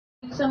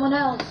someone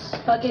else.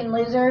 Fucking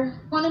loser.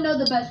 Wanna know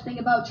the best thing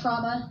about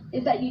trauma?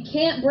 Is that you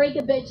can't break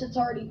a bitch that's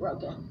already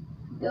broken.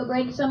 Go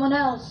break someone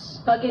else.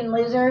 Fucking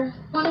loser.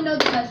 Wanna know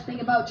the best thing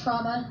about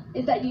trauma?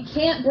 Is that you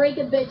can't break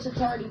a bitch that's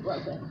already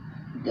broken.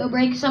 Go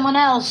break someone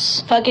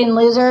else. Fucking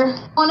loser.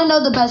 Wanna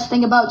know the best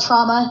thing about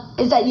trauma?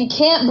 Is that you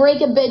can't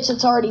break a bitch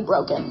that's already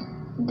broken.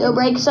 Go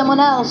break someone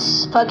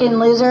else. Fucking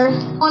loser.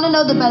 Wanna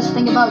know the best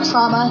thing about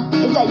trauma?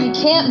 Is that you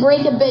can't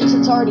break a bitch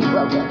that's already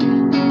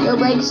broken. Go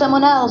break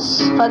someone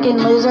else. Fucking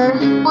loser.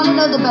 Wanna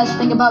know the best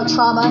thing about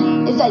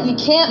trauma? Is that you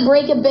can't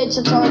break a bitch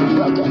that's already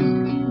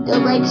broken.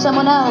 Go break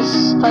someone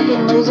else.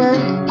 Fucking loser.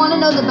 Wanna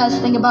know the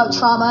best thing about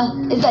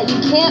trauma? Is that you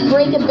can't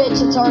break a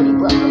bitch that's already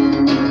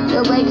broken.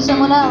 Go break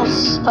someone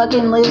else.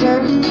 Fucking loser.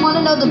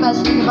 Wanna know the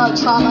best thing about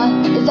trauma?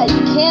 Is that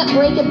you can't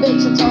break a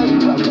bitch that's already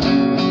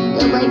broken.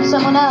 Go break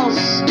someone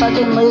else.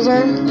 Fucking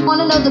loser.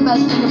 Wanna know the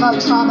best thing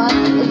about trauma?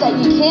 Is that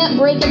you can't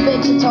break a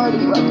bitch that's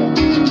already broken.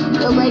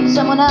 Go break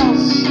someone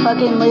else.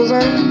 Fucking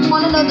loser.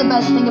 Wanna know the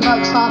best thing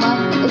about trauma?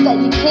 Is that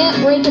you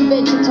can't break a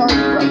bitch that's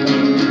already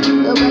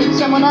broken. Go break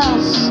someone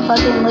else.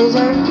 Fucking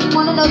loser.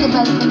 Wanna know the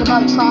best thing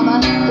about trauma?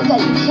 Is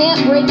that you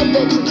can't break a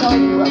bitch that's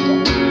already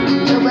broken.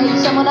 Go break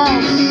someone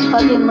else.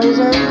 Fucking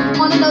loser.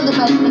 Wanna know the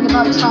best thing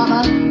about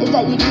trauma? Is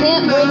that you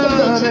can't break a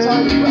bitch that's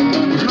already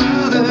broken.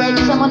 Go break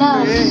someone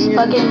else.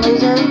 Fucking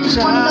loser.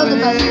 Wanna know the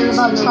best thing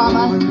about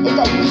trauma? Is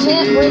that you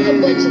can't break a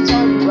bitch that's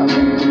already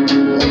broken.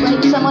 Go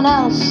break someone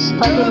else.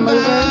 Fucking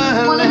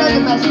loser. Wanna know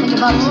the best thing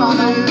about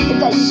trauma? Is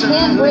that you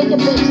can't break a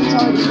bitch that's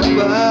already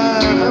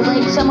broken. Go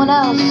break someone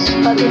else.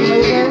 Fucking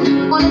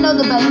loser. Wanna know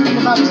the best thing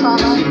about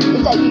trauma?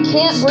 Is that you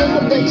can't break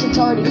a bitch that's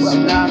already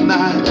broken.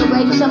 Go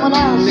break someone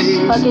else.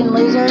 Fucking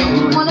loser.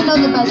 Wanna know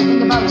the best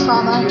thing about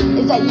trauma?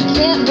 Is that you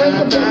can't break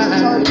a bitch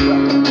that's already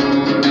broken.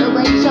 Go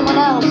break someone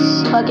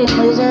else. Fucking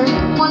loser.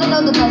 Wanna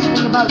know the best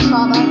thing about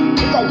trauma?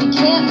 Is that you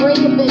can't break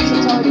a bitch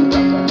that's already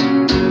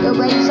broken. Go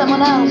break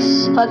someone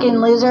else. Fucking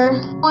loser.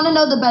 Wanna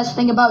know the best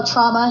thing about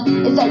trauma?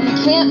 Is that you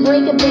can't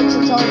break a bitch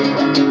that's already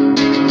broken.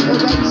 Go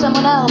break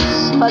someone else.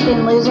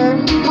 Fucking loser.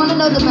 Wanna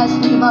know the best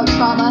thing about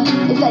trauma?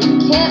 Is that you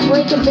can't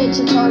break a bitch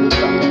that's already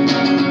broken.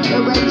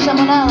 Go break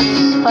someone else.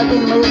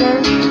 Fucking loser.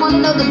 Wanna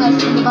know the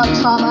best thing about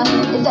trauma?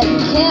 Is that you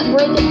can't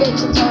break a bitch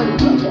that's already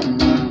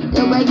broken.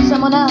 Go break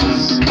someone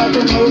else.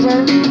 Fucking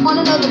loser.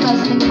 Wanna know the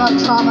best thing about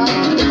trauma?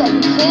 Is that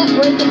you can't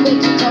break a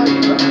bitch that's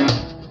already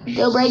broken.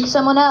 Go break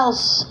someone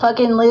else.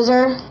 Fucking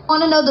loser.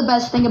 Wanna know the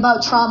best thing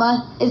about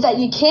trauma? Is that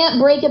you can't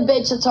break a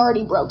bitch that's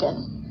already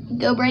broken.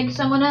 Go break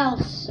someone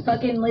else.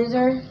 Fucking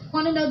loser.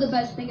 Wanna know the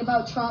best thing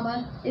about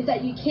trauma? Is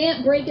that you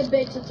can't break a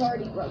bitch that's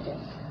already broken.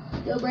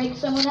 Go break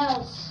someone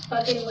else.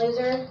 Fucking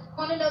loser.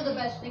 Wanna know the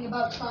best thing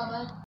about trauma?